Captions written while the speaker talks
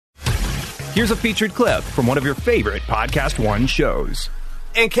Here's a featured clip from one of your favorite Podcast One shows.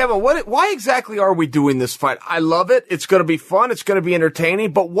 And Kevin, why exactly are we doing this fight? I love it. It's going to be fun. It's going to be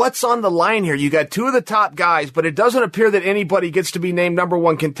entertaining. But what's on the line here? You got two of the top guys, but it doesn't appear that anybody gets to be named number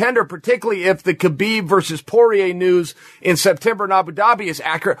one contender, particularly if the Khabib versus Poirier news in September in Abu Dhabi is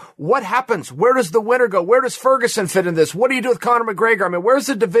accurate. What happens? Where does the winner go? Where does Ferguson fit in this? What do you do with Conor McGregor? I mean, where's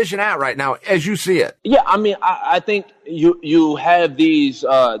the division at right now as you see it? Yeah, I mean, I think you have these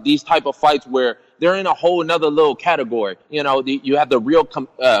type of fights where they're in a whole nother little category. You know, you have the real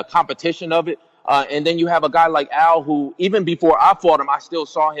competition of it. And then you have a guy like Al who, even before I fought him, I still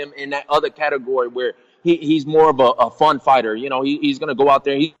saw him in that other category where he's more of a fun fighter. You know, he's going to go out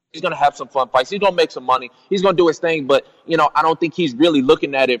there. He's going to have some fun fights. He's going to make some money. He's going to do his thing. But, you know, I don't think he's really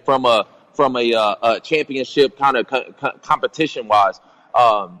looking at it from a championship kind of competition wise.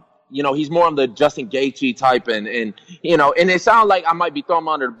 You know, he's more on the Justin Gaethje type, and you know, and it sounds like I might be throwing him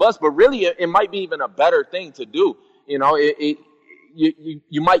under the bus, but really it might be even a better thing to do. You know,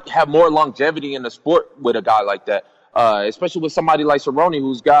 you might have more longevity in the sport with a guy like that, especially with somebody like Cerrone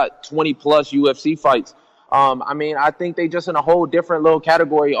who's got 20 plus UFC fights. I mean, I think they just in a whole different little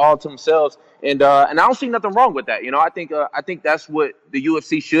category all to themselves. And I don't see nothing wrong with that. You know, I think that's what the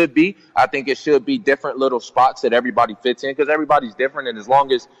UFC should be. I think it should be different little spots that everybody fits in because everybody's different. And as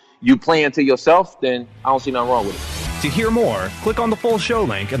long as you play into yourself, then I don't see nothing wrong with it. To hear more, click on the full show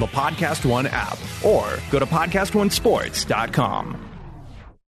link in the Podcast One app or go to PodcastOneSports.com.